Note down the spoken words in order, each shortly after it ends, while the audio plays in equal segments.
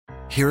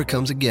Here it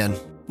comes again.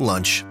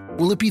 Lunch.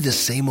 Will it be the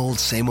same old,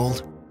 same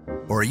old?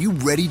 Or are you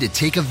ready to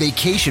take a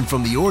vacation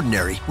from the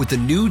ordinary with the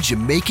new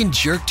Jamaican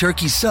Jerk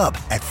Turkey Sub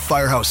at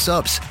Firehouse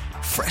Subs?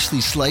 Freshly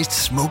sliced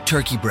smoked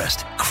turkey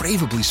breast,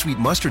 craveably sweet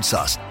mustard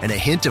sauce, and a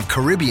hint of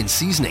Caribbean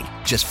seasoning.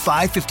 Just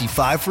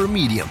 $5.55 for a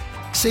medium.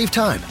 Save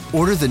time.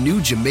 Order the new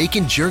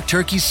Jamaican Jerk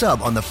Turkey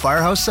Sub on the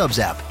Firehouse Subs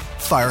app.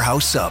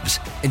 Firehouse Subs.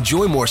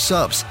 Enjoy more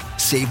subs.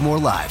 Save more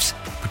lives.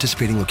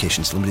 Participating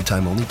locations. Limited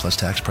time only, plus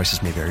tax.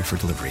 Prices may vary for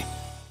delivery.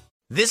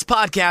 This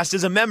podcast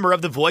is a member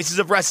of the Voices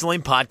of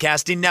Wrestling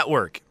Podcasting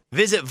Network.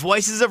 Visit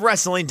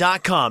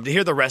voicesofwrestling.com to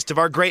hear the rest of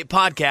our great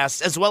podcasts,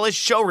 as well as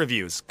show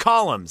reviews,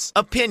 columns,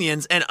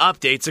 opinions, and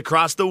updates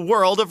across the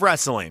world of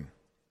wrestling.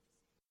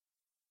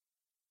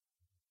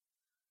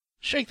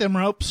 Shake them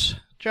ropes.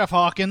 Jeff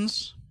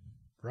Hawkins,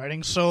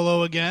 riding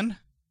solo again.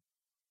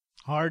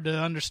 Hard to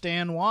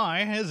understand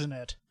why, isn't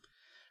it?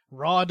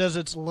 Raw does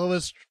its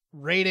lowest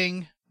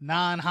rating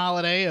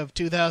non-holiday of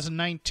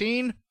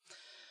 2019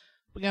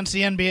 against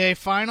the NBA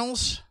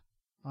Finals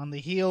on the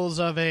heels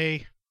of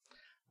a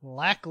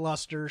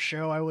lackluster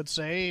show, I would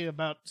say,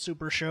 about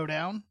Super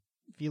Showdown.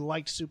 If you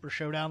liked Super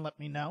Showdown, let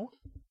me know.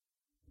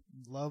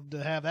 Love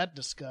to have that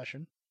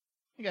discussion.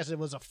 I guess it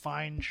was a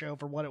fine show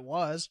for what it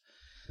was.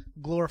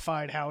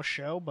 Glorified house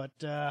show, but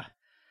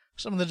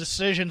some of the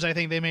decisions I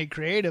think they made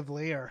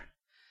creatively are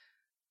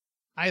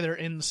either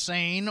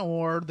insane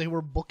or they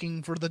were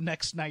booking for the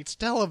next night's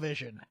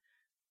television,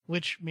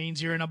 which means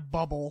you're in a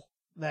bubble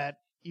that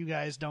you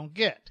guys don't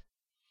get.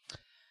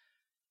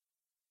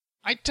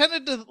 I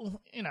tended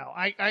to,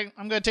 I'm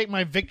going to take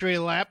my victory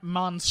lap.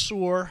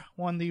 Mansoor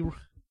won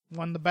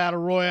the Battle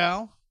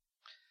Royale.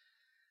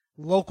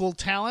 Local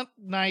talent,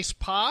 nice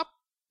pop.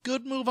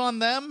 Good move on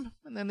them.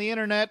 And then the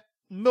internet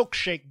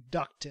milkshake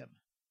ducked him.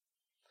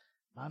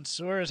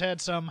 Mansoor has had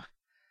some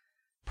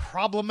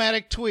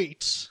problematic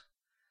tweets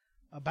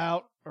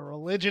about a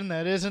religion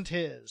that isn't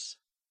his.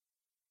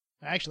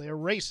 Actually, a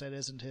race that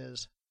isn't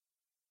his.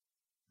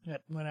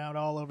 That went out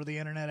all over the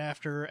internet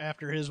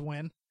after his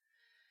win.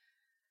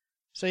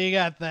 So you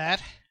got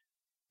that.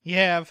 You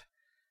have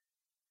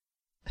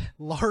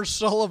Lars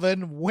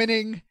Sullivan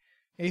winning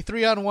a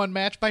 3-on-1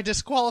 match by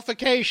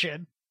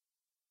disqualification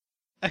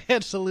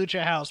against the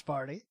Lucha House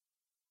Party.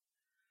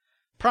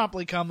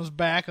 Promptly comes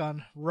back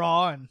on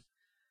Raw and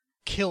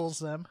kills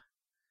them.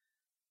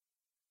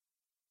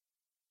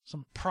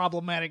 Some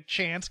problematic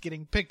chants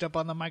getting picked up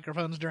on the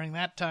microphones during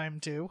that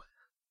time, too,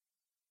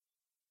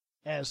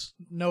 as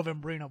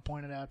Novembrino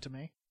pointed out to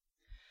me.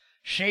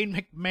 Shane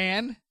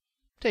McMahon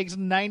takes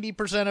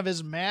 90% of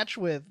his match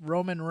with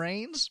Roman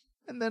Reigns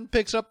and then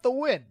picks up the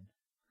win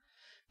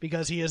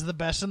because he is the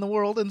best in the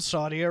world in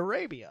Saudi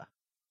Arabia.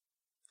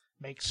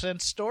 Makes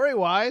sense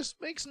story-wise,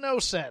 makes no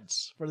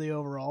sense for the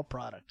overall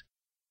product.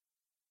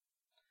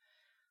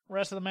 The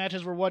rest of the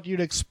matches were what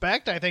you'd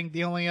expect. I think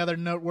the only other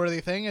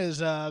noteworthy thing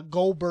is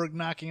Goldberg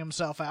knocking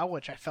himself out,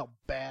 which I felt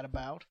bad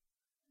about.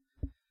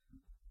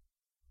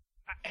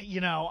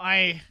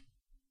 I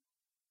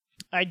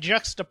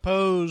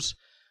juxtapose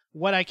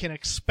what I can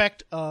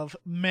expect of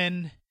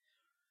men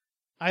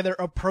either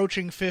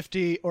approaching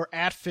 50 or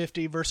at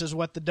 50 versus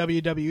what the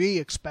WWE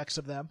expects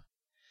of them,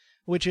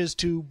 which is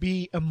to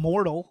be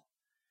immortal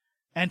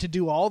and to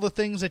do all the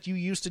things that you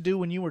used to do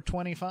when you were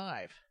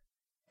 25.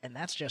 And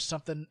that's just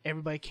something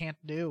everybody can't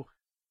do.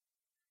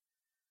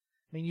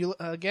 I mean, you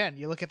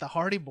look at the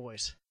Hardy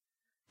Boys.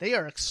 They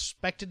are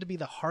expected to be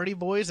the Hardy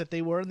Boys that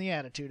they were in the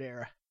Attitude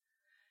Era.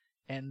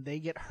 And they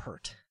get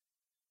hurt.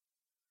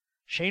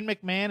 Shane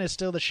McMahon is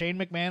still the Shane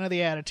McMahon of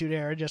the Attitude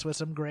Era, just with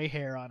some gray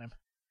hair on him.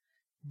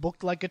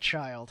 Booked like a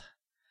child.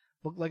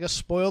 Booked like a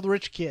spoiled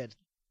rich kid.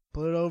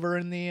 Put it over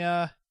in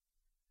the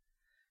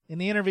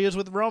interviews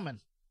with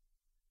Roman.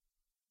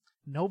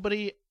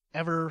 Nobody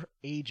ever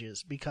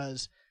ages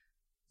because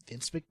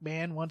Vince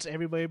McMahon wants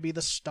everybody to be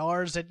the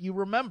stars that you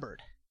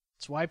remembered.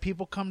 It's why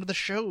people come to the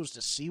shows,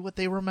 to see what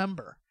they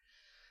remember.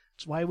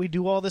 It's why we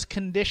do all this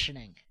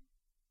conditioning.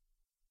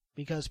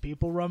 Because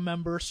people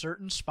remember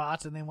certain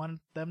spots and they want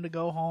them to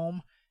go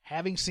home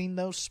having seen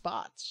those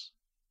spots.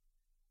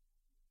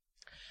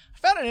 I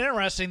found it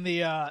interesting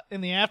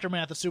in the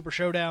aftermath of Super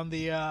Showdown,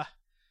 the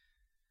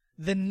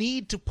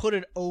need to put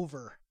it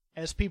over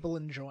as people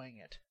enjoying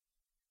it.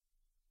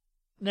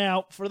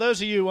 Now, for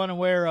those of you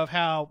unaware of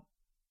how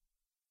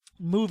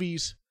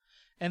movies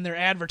and their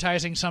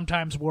advertising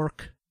sometimes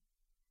work,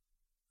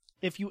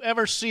 if you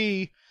ever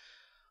see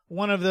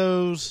one of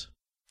those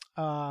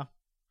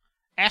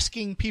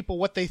asking people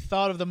what they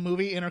thought of the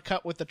movie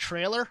intercut with the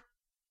trailer,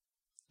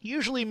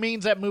 usually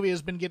means that movie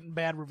has been getting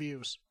bad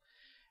reviews.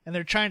 And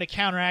they're trying to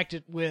counteract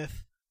it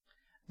with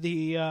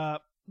the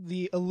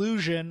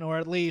illusion, or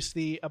at least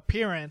the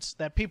appearance,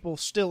 that people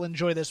still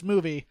enjoy this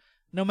movie,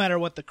 no matter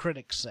what the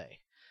critics say.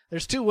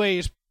 There's two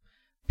ways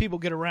people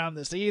get around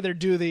this. They either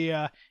do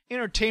the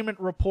entertainment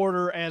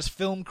reporter as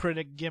film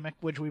critic gimmick,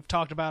 which we've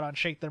talked about on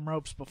Shake Them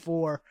Ropes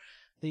before.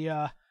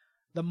 The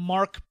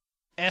Mark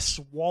S.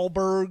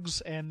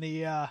 Wahlbergs and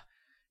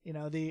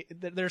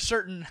there's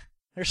certain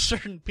There's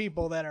certain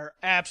people that are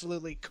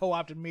absolutely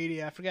co-opted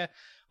media. I forget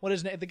what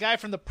his name. The guy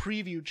from the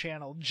Preview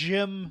channel,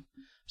 Jim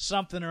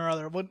something or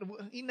other.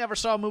 He never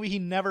saw a movie he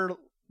never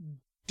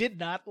did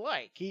not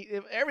like.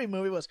 Every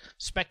movie was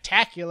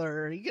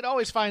spectacular. He could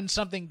always find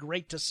something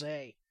great to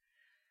say.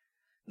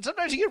 And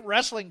sometimes you get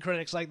wrestling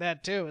critics like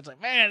that too. It's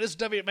like, man, this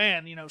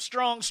man,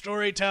 strong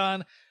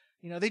storytelling.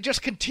 They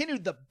just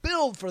continued the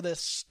build for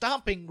this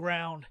stomping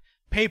ground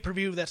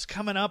pay-per-view that's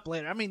coming up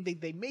later. I mean,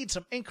 they made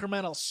some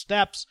incremental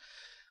steps.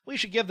 We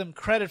should give them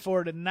credit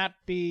for it and not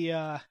be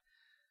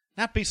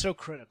so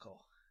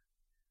critical.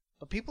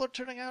 But people are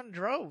turning out in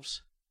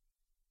droves.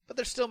 But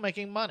they're still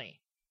making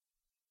money.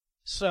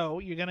 So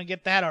you're going to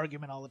get that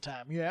argument all the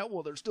time. Yeah,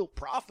 well, they're still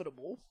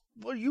profitable.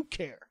 What do you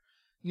care?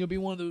 You'll be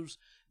one of those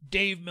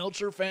Dave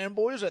Meltzer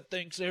fanboys that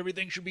thinks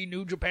everything should be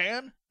New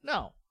Japan?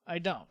 No, I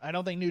don't. I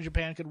don't think New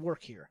Japan could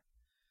work here.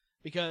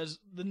 Because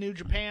the New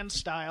Japan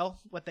style,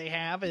 what they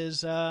have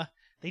is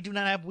they do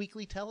not have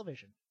weekly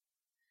television.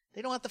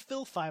 They don't have to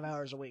fill 5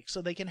 hours a week,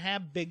 so they can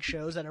have big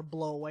shows that are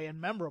blowaway and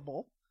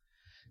memorable.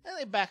 And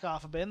they back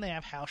off a bit, and they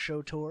have house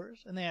show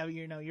tours, and they have,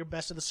 your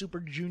Best of the Super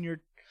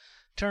Junior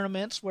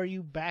tournaments where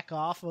you back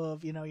off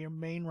of, your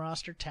main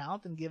roster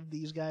talent and give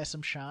these guys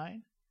some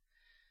shine.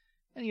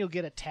 And you'll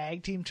get a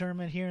tag team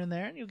tournament here and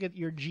there, and you'll get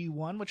your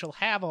G1, which will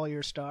have all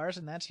your stars,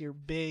 and that's your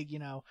big,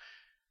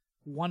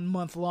 1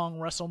 month long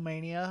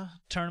WrestleMania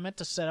tournament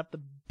to set up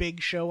the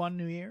big show on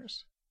New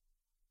Year's.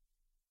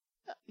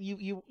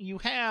 You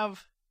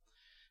have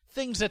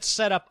things that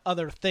set up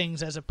other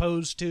things as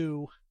opposed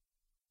to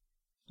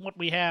what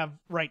we have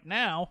right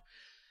now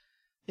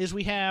is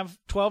we have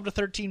 12 to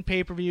 13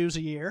 pay-per-views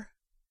a year.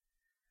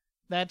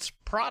 That's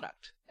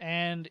product.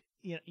 And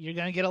you're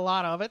going to get a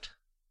lot of it.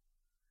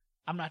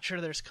 I'm not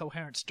sure there's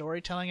coherent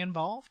storytelling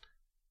involved.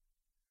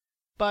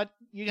 But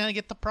you're going to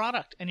get the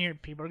product. And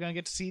people are going to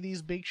get to see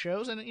these big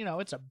shows. And,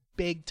 it's a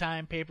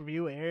big-time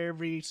pay-per-view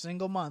every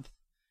single month.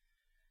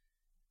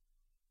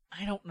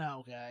 I don't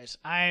know, guys.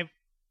 I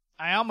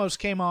almost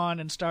came on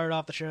and started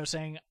off the show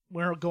saying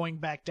we're going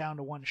back down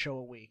to one show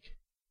a week.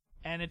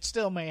 And it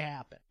still may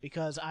happen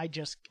because I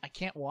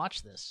can't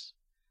watch this.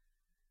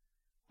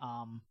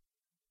 And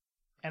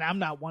I'm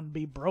not one to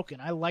be broken.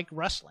 I like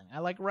wrestling. I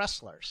like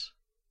wrestlers.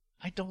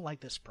 I don't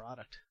like this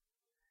product.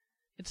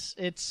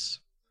 It's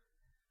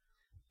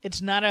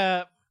not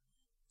a...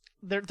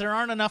 There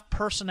aren't enough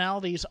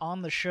personalities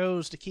on the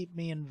shows to keep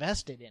me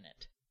invested in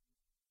it.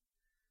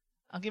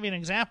 I'll give you an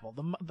example.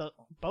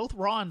 Both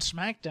Raw and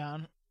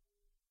SmackDown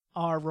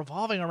are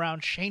revolving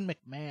around Shane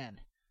McMahon,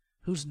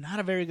 who's not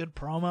a very good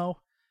promo,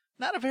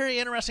 not a very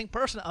interesting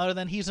person other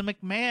than he's a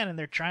McMahon, and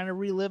they're trying to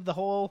relive the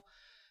whole,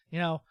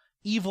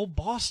 evil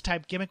boss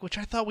type gimmick, which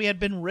I thought we had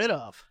been rid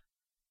of.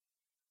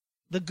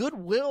 The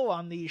goodwill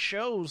on these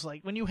shows,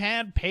 like when you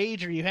had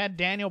Paige or you had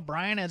Daniel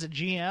Bryan as a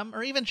GM,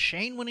 or even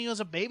Shane when he was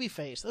a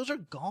babyface, those are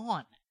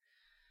gone.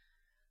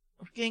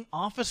 We're getting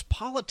office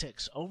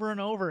politics over and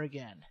over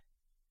again.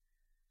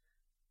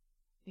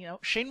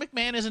 Shane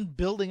McMahon isn't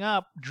building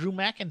up Drew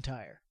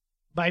McIntyre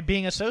by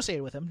being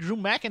associated with him. Drew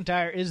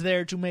McIntyre is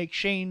there to make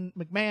Shane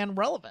McMahon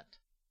relevant.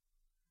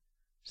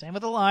 Same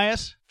with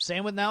Elias.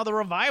 Same with now the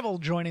Revival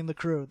joining the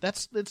crew.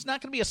 It's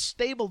not going to be a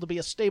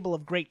stable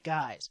of great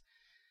guys.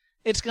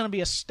 It's going to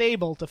be a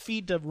stable to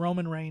feed to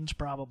Roman Reigns,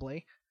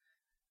 probably.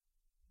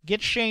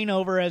 Get Shane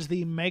over as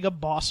the mega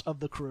boss of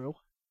the crew.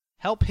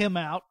 Help him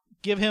out.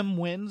 Give him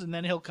wins, and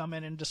then he'll come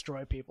in and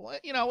destroy people.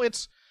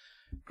 It's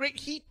great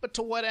heat, but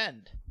to what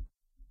end?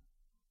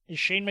 Is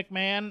Shane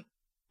McMahon,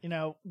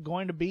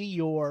 going to be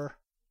your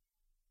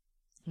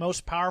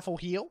most powerful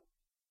heel?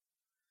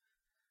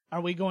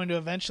 Are we going to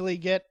eventually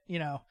get,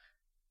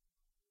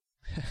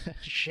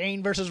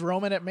 Shane versus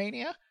Roman at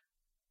Mania?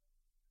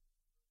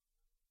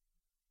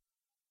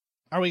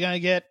 Are we going to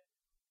get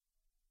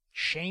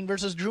Shane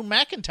versus Drew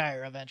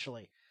McIntyre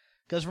eventually?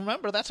 Because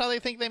remember, that's how they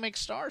think they make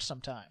stars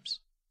sometimes.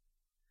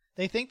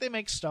 They think they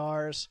make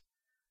stars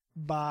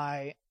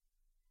by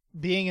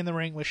being in the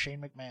ring with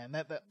Shane McMahon.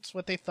 That's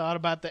what they thought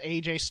about the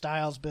AJ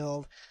Styles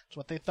build. That's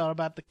what they thought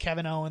about the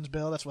Kevin Owens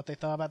build. That's what they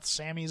thought about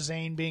Sami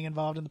Zayn being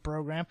involved in the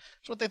program.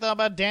 That's what they thought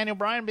about Daniel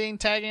Bryan being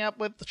tagging up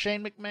with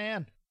Shane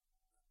McMahon.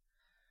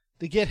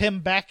 To get him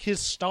back his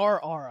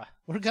star aura.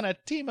 We're going to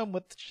team him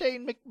with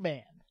Shane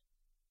McMahon.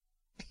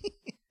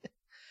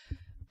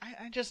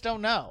 I just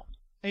don't know.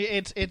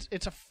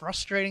 It's a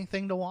frustrating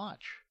thing to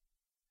watch.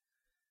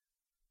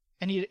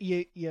 And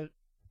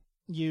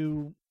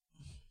you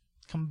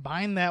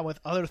combine that with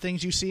other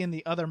things you see in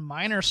the other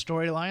minor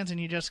storylines, and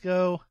you just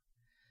go,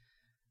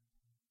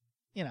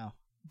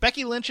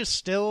 Becky Lynch is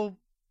still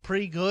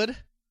pretty good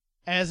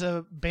as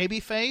a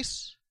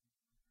babyface,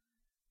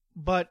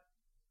 but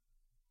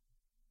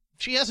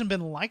she hasn't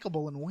been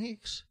likable in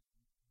weeks.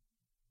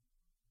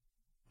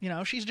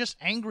 She's just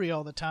angry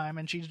all the time,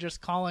 and she's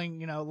just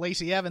calling,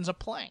 Lacey Evans a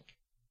plank.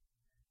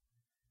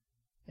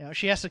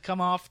 She has to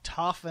come off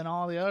tough and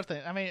all the other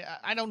things. I mean,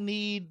 I don't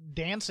need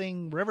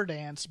dancing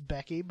Riverdance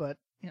Becky, but,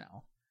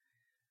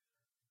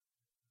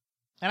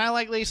 And I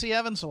like Lacey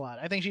Evans a lot.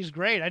 I think she's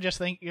great. I just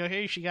think,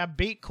 hey, she got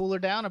beat, cool her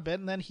down a bit,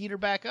 and then heat her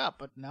back up.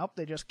 But nope,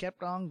 they just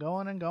kept on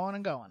going and going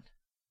and going.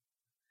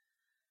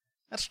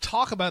 Let's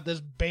talk about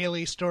this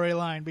Bayley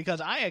storyline,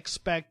 because I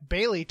expect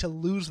Bayley to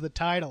lose the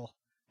title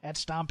at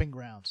Stomping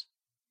Grounds.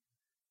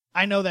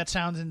 I know that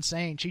sounds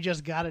insane. She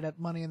just got it at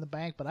Money in the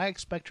Bank, but I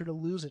expect her to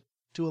lose it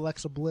to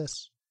Alexa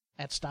Bliss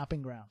at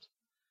Stomping Grounds.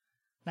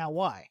 Now,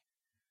 why?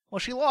 Well,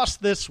 she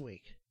lost this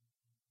week,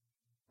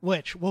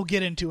 which we'll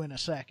get into in a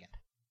second.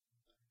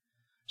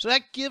 So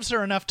that gives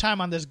her enough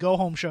time on this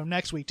go-home show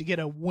next week to get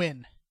a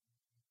win.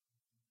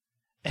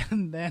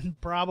 And then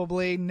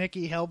probably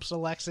Nikki helps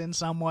Alexa in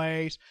some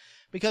ways.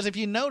 Because if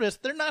you notice,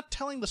 they're not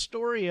telling the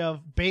story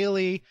of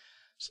Bayley's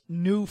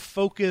new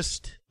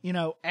focused,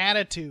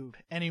 attitude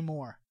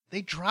anymore.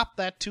 They dropped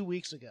that 2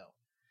 weeks ago.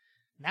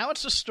 Now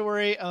it's the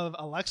story of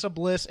Alexa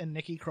Bliss and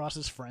Nikki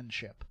Cross's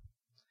friendship.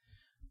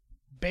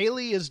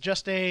 Bayley is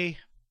just a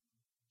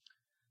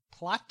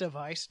plot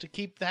device to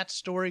keep that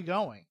story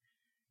going.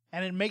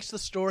 And it makes the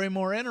story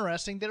more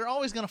interesting. They're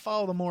always going to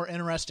follow the more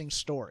interesting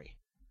story.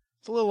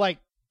 It's a little like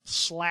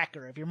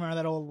Slacker, if you remember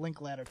that old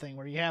Linklater thing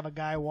where you have a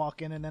guy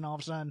walk in and then all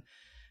of a sudden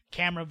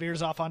camera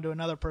veers off onto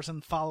another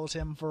person, follows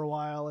him for a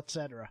while,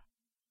 etc.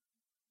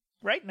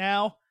 Right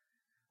now,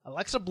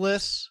 Alexa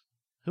Bliss,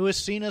 who is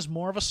seen as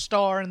more of a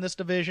star in this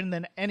division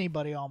than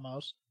anybody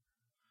almost,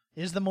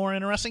 is the more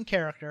interesting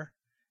character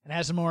and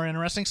has a more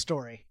interesting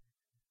story.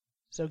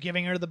 So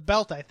giving her the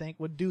belt, I think,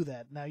 would do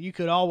that. Now, you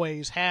could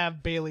always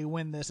have Bayley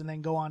win this and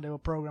then go on to a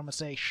program and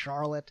say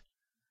Charlotte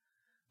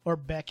or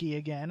Becky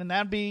again, and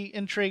that'd be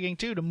intriguing,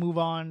 too, to move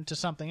on to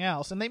something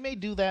else. And they may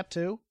do that,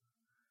 too.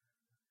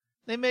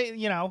 They may,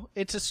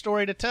 it's a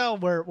story to tell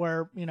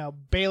where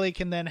Bayley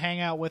can then hang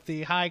out with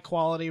the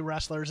high-quality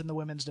wrestlers in the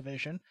women's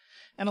division,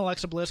 and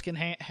Alexa Bliss can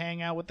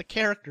hang out with the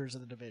characters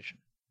of the division.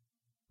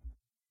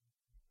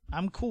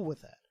 I'm cool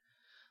with that.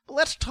 But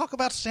let's talk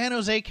about San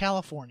Jose,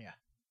 California.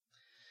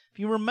 If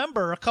you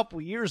remember a couple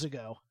years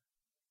ago,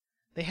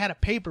 they had a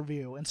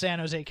pay-per-view in San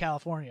Jose,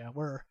 California,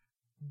 where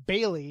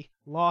Bayley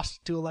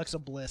lost to Alexa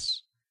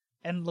Bliss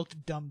and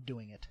looked dumb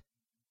doing it.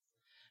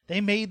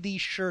 They made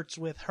these shirts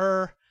with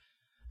her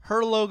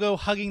logo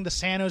hugging the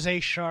San Jose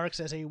Sharks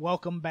as a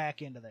welcome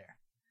back into there.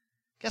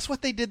 Guess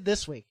what they did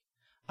this week?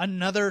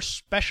 Another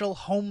special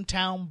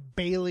hometown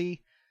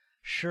Bayley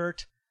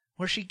shirt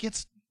where she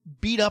gets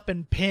beat up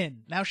and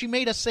pinned. Now, she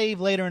made a save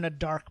later in a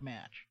dark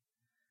match.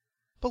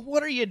 But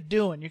what are you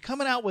doing? You're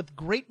coming out with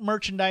great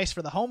merchandise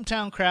for the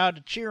hometown crowd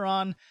to cheer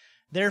on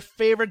their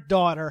favorite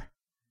daughter,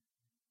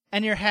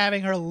 and you're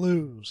having her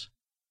lose.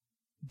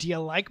 Do you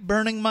like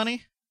burning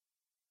money?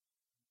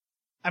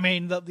 I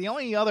mean, the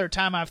only other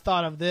time I've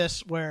thought of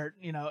this where,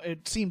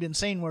 it seemed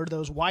insane were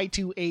those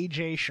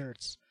Y2AJ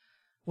shirts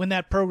when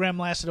that program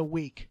lasted a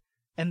week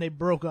and they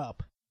broke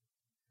up.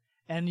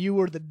 And you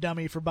were the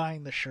dummy for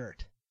buying the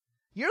shirt.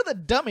 You're the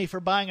dummy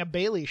for buying a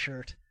Bayley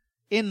shirt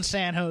in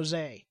San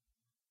Jose.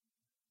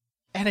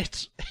 And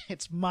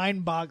it's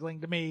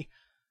mind-boggling to me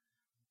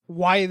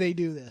why they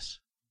do this.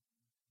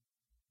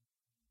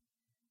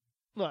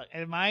 Look,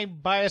 and my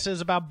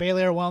biases about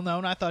Bayley are well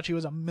known. I thought she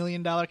was $1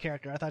 million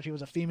character. I thought she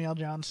was a female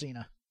John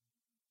Cena.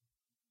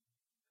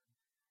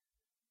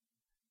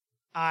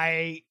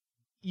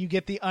 You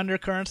get the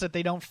undercurrents that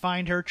they don't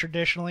find her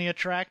traditionally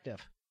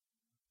attractive.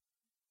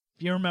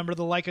 If you remember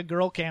the Like a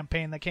Girl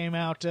campaign that came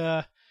out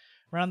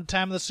around the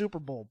time of the Super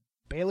Bowl,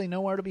 Bayley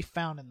nowhere to be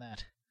found in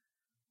that.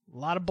 A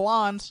lot of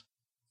blondes.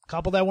 A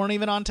couple that weren't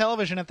even on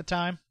television at the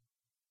time.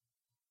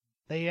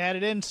 They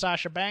added in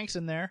Sasha Banks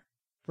in there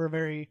for a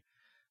very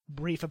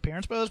brief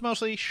appearance, but it was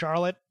mostly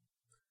Charlotte,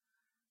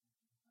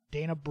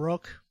 Dana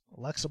Brooke,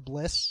 Alexa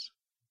Bliss.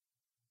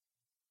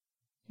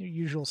 Your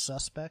usual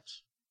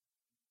suspects.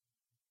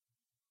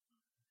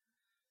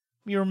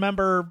 You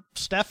remember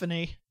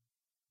Stephanie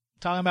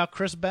talking about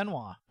Chris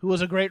Benoit, who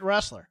was a great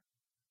wrestler.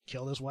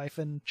 Killed his wife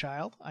and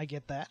child, I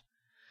get that.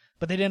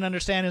 But they didn't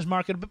understand his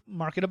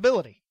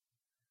marketability.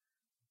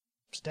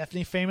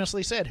 Stephanie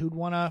famously said, who'd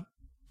want to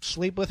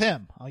sleep with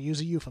him? I'll use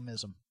a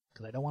euphemism,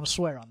 because I don't want to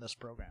swear on this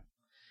program.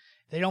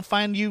 If they don't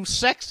find you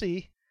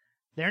sexy,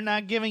 they're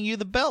not giving you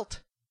the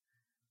belt.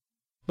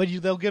 But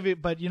they'll give you,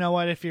 but you know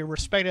what, if you're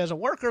respected as a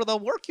worker,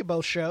 they'll work you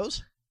both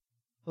shows.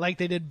 Like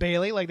they did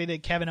Bayley, like they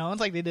did Kevin Owens,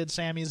 like they did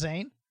Sami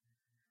Zayn.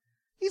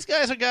 These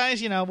guys are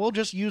guys, we'll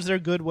just use their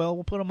goodwill.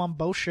 We'll put them on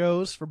both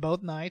shows for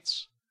both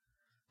nights.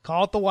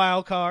 Call it the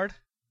wild card.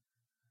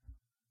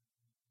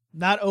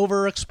 Not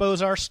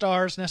overexpose our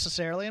stars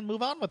necessarily and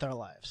move on with our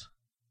lives.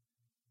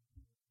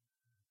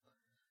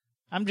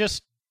 I'm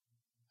just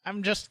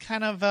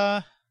kind of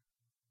a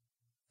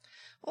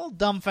little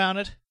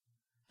dumbfounded.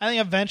 I think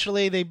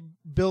eventually they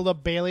build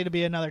up Bayley to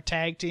be another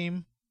tag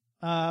team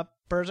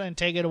person and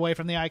take it away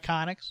from the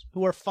Iconics,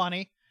 who are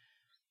funny.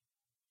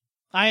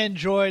 I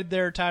enjoyed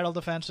their title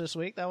defense this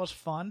week. That was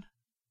fun.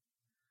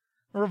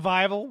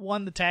 Revival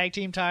won the tag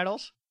team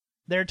titles.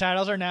 Their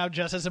titles are now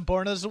just as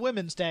important as the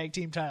women's tag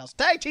team titles.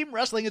 Tag team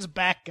wrestling is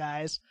back,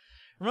 guys.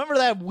 Remember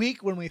that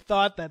week when we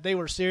thought that they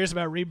were serious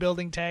about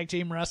rebuilding tag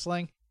team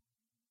wrestling?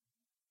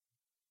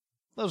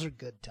 Those are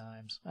good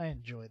times. I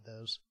enjoyed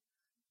those.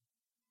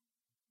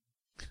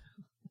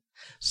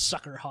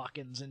 Sucker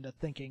Hawkins into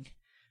thinking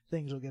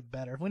things will get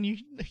better when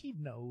he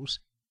knows.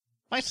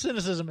 My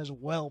cynicism is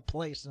well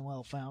placed and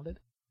well founded.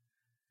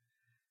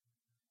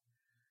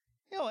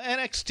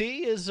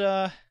 NXT is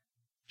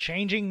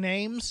changing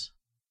names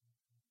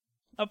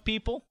of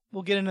people.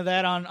 We'll get into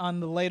that on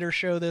the later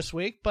show this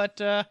week, but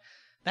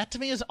that to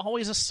me is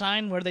always a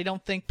sign where they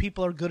don't think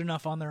people are good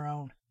enough on their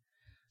own.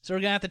 So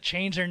we're going to have to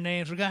change their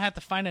names. We're going to have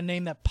to find a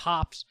name that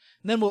pops,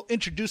 and then we'll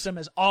introduce them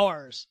as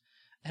ours.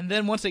 And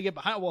then once they get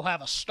behind it, we'll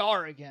have a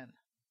star again.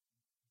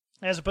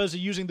 As opposed to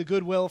using the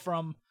goodwill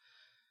from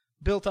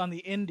built on the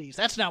indies.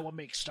 That's not what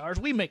makes stars.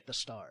 We make the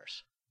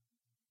stars.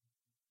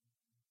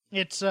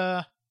 It's,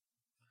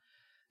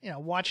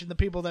 watching the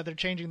people that they're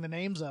changing the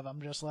names of,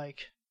 I'm just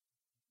like,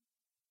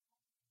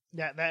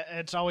 that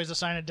it's always a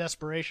sign of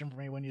desperation for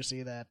me when you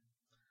see that.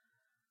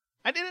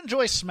 I did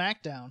enjoy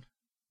SmackDown,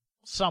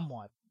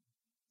 somewhat.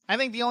 I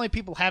think the only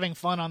people having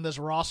fun on this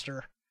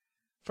roster,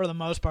 for the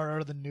most part,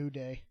 are the New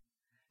Day.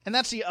 And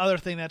that's the other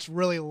thing that's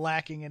really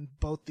lacking in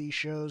both these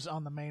shows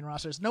on the main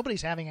roster, is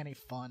nobody's having any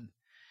fun.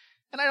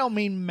 And I don't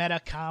mean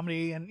meta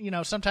comedy,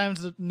 and,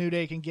 sometimes the New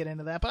Day can get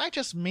into that, but I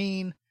just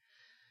mean,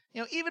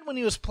 even when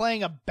he was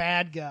playing a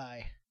bad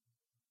guy,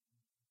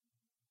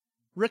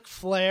 Ric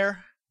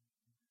Flair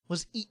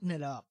was eating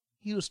it up.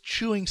 He was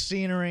chewing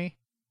scenery.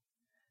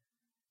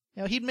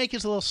 He'd make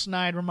his little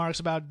snide remarks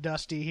about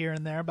Dusty here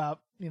and there,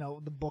 about,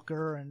 the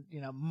booker and,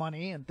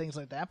 money and things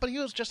like that, but he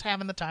was just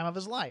having the time of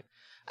his life.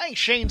 I think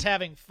Shane's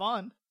having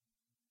fun.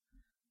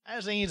 I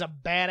just think he's a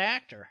bad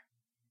actor.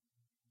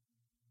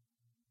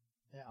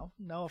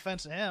 No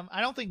offense to him.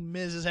 I don't think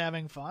Miz is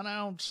having fun. I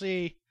don't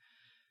see,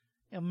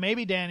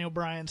 maybe Daniel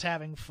Bryan's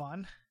having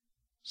fun.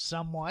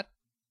 Somewhat.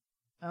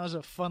 That was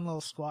a fun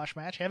little squash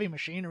match. Heavy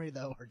Machinery,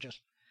 though, are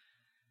just...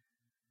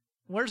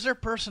 Where's their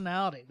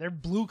personality? Their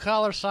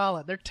blue-collar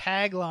solid. Their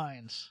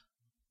taglines.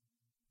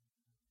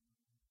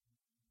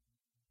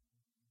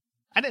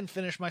 I didn't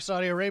finish my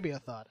Saudi Arabia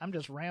thought. I'm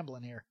just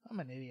rambling here. I'm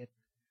an idiot.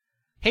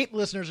 Hate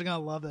listeners are going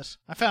to love this.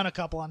 I found a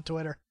couple on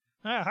Twitter.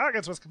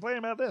 Hawkins was complaining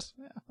about this.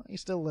 Yeah, he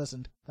still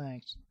listened.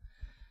 Thanks.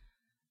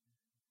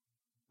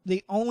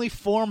 The only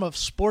form of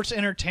sports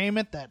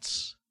entertainment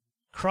that's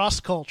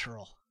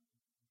cross-cultural.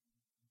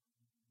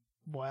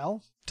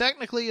 Well,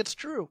 technically it's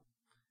true.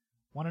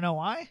 Want to know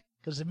why?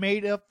 Because it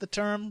made up the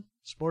term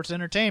sports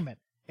entertainment.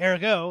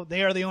 Ergo,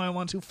 they are the only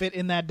ones who fit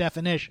in that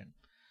definition.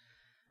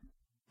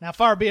 Now,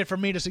 far be it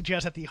from me to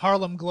suggest that the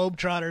Harlem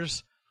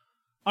Globetrotters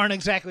aren't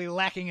exactly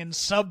lacking in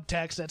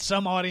subtext that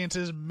some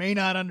audiences may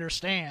not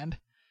understand.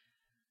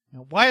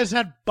 Why is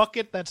that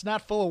bucket that's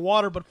not full of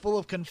water but full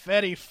of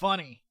confetti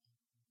funny?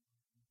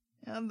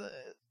 And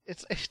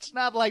it's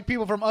not like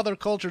people from other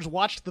cultures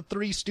watch the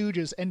Three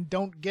Stooges and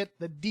don't get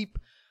the deep,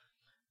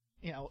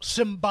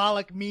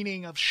 symbolic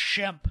meaning of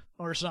Shemp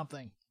or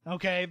something.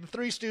 Okay, the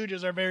Three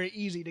Stooges are very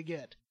easy to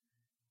get.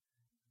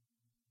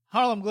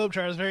 Harlem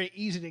Globetrotters is very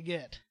easy to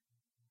get.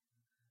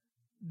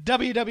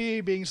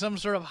 WWE being some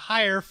sort of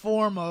higher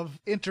form of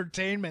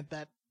entertainment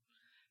that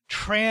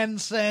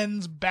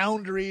transcends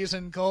boundaries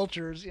and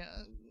cultures.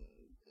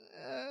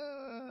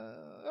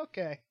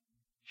 Okay,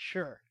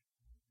 sure.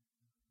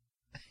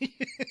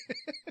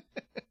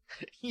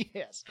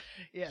 Yes.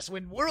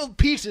 When world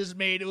peace is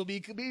made, it will be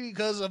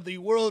because of the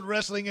World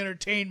Wrestling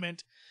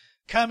Entertainment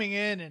coming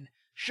in and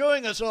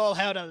showing us all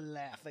how to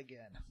laugh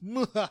again.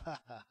 I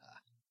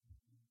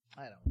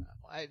don't know.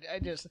 I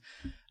just,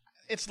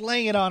 it's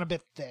laying it on a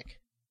bit thick.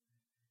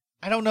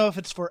 I don't know if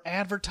it's for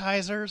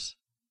advertisers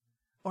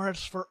or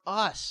it's for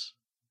us.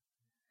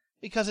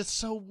 Because it's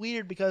so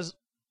weird, because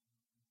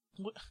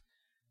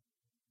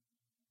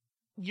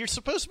you're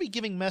supposed to be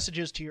giving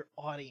messages to your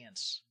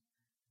audience.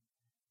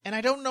 And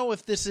I don't know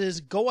if this is,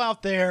 go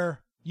out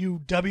there,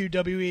 you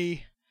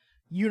WWE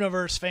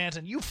Universe fans,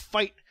 and you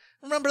fight.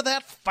 Remember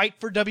that fight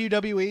for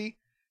WWE?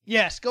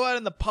 Yes, go out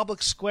in the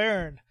public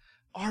square and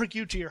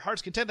argue to your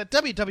heart's content that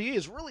WWE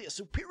is really a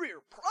superior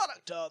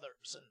product to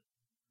others. And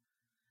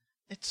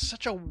it's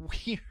such a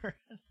weird...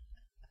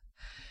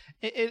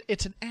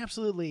 It's an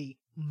absolutely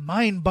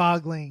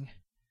mind-boggling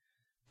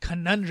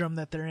conundrum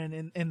that they're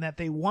in that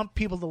they want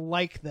people to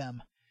like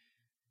them.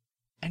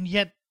 And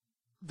yet,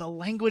 the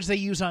language they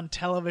use on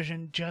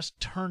television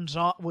just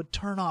would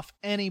turn off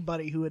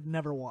anybody who had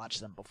never watched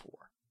them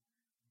before.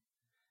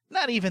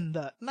 Not even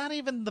the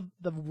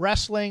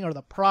wrestling or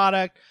the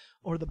product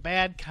or the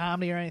bad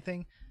comedy or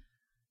anything.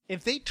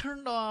 If they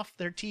turned off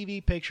their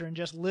TV picture and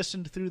just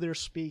listened through their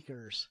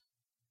speakers,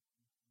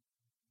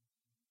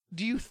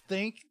 do you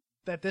think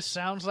that this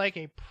sounds like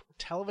a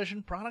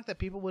television product that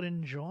people would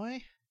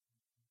enjoy?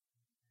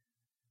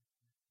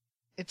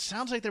 It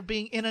sounds like they're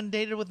being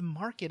inundated with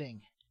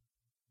marketing.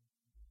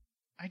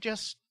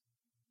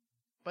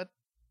 But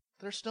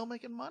they're still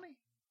making money.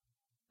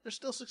 They're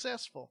still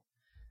successful.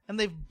 And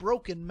they've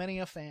broken many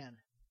a fan.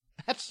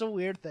 That's the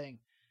weird thing.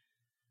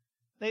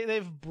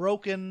 They've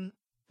broken,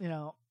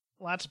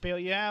 lots of people.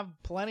 You have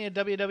plenty of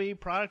WWE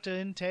product to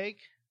intake.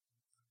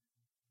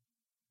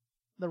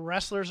 The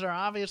wrestlers are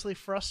obviously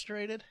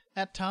frustrated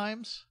at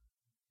times,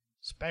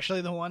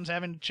 especially the ones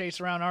having to chase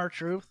around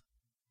R-Truth.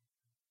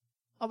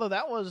 Although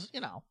that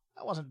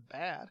wasn't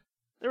bad.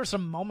 There were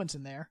some moments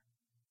in there.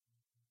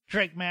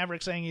 Drake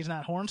Maverick saying he's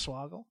not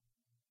Hornswoggle.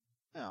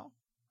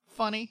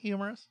 Funny,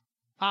 humorous.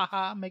 Ha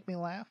ha, make me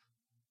laugh.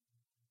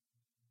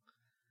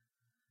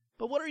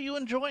 But what are you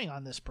enjoying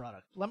on this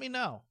product? Let me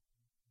know.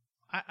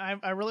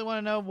 I really want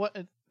to know what,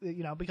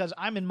 because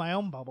I'm in my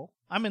own bubble.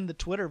 I'm in the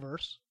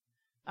Twitterverse.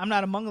 I'm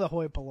not among the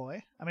hoi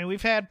polloi. I mean,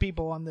 we've had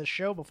people on this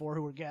show before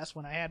who were guests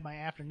when I had my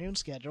afternoon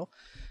schedule.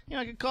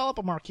 I could call up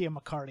a Markia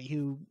McCarty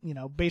who,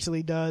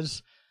 basically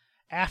does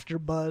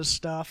AfterBuzz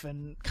stuff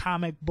and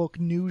comic book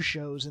news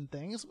shows and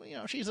things.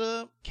 She's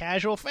a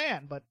casual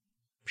fan, but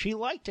she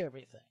liked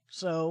everything.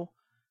 So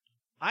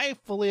I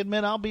fully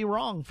admit I'll be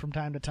wrong from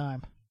time to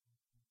time.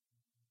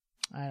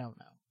 I don't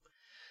know.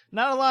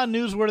 Not a lot of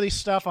newsworthy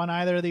stuff on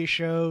either of these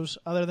shows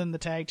other than the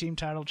tag team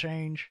title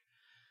change.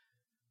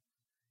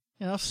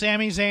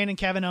 Sami Zayn and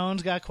Kevin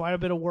Owens got quite a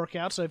bit of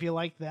workout, so if you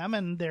like them,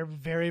 and they're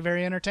very,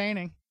 very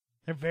entertaining.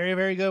 They're very,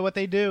 very good at what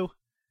they do.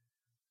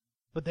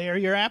 But they are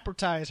your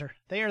appetizer.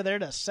 They are there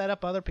to set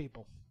up other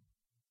people.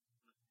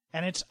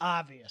 And it's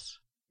obvious.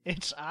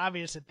 It's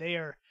obvious that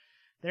they're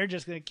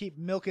just going to keep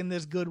milking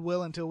this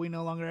goodwill until we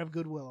no longer have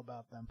goodwill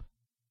about them.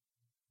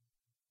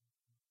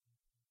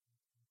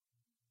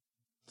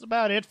 That's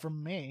about it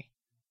from me.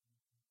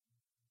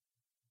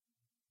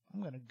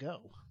 I'm going to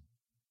go.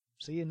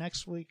 See you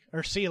next week,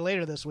 or see you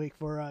later this week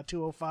for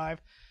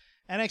 205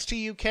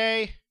 NXT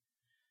UK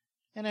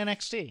and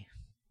NXT.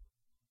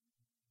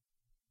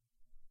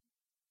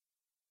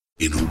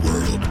 In a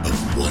world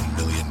of 1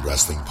 million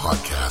wrestling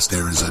podcasts,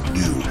 there is a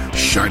new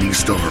shining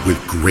star with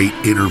great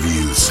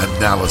interviews,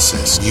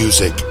 analysis,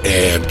 music,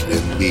 and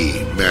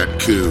me,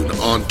 Matt Coon,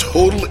 on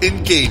total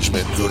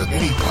engagement. Go to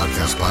any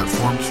podcast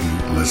platform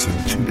to listen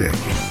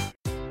today.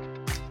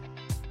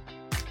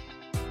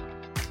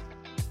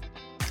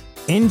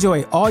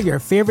 Enjoy all your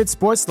favorite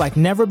sports like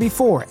never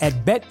before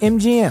at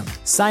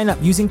BetMGM. Sign up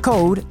using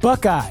code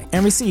Buckeye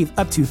and receive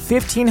up to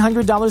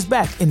 $1,500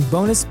 back in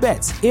bonus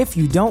bets if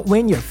you don't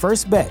win your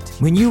first bet.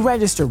 When you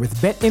register with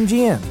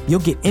BetMGM, you'll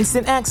get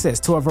instant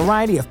access to a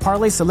variety of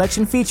parlay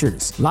selection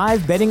features,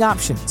 live betting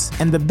options,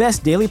 and the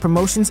best daily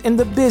promotions in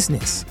the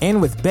business.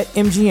 And with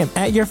BetMGM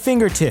at your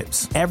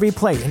fingertips, every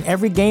play and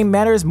every game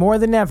matters more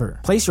than ever.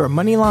 Place your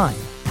money line,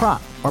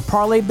 prop, or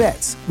parlay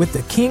bets with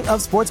the king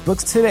of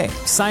sportsbooks today.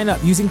 Sign up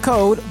using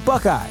code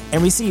Buckeye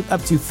and receive up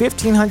to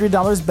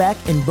 $1,500 back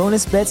in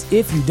bonus bets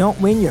if you don't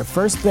win your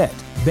first bet.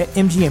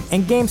 BetMGM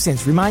and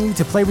GameSense remind you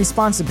to play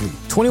responsibly.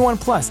 21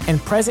 plus and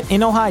present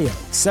in Ohio,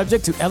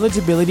 subject to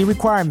eligibility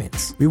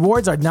requirements.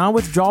 Rewards are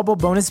non-withdrawable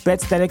bonus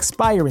bets that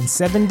expire in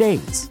 7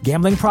 days.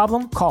 Gambling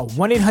problem? Call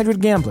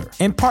 1-800-GAMBLER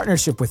in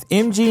partnership with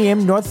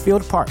MGM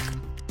Northfield Park.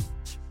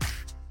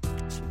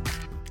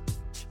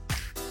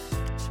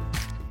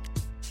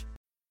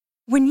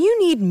 When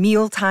you need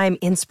mealtime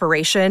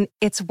inspiration,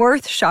 it's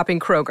worth shopping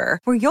Kroger,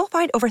 where you'll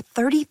find over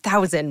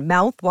 30,000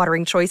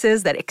 mouth-watering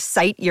choices that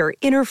excite your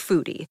inner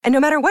foodie. And no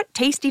matter what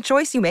tasty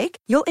choice you make,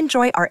 you'll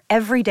enjoy our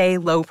everyday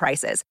low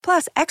prices,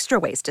 plus extra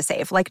ways to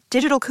save, like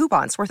digital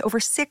coupons worth over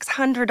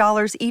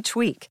 $600 each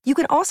week. You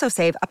can also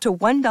save up to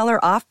 $1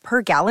 off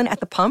per gallon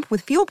at the pump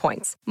with fuel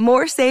points.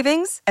 More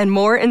savings and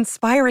more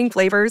inspiring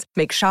flavors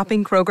make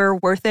shopping Kroger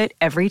worth it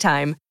every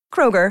time.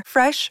 Kroger,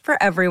 fresh for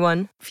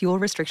everyone. Fuel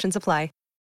restrictions apply.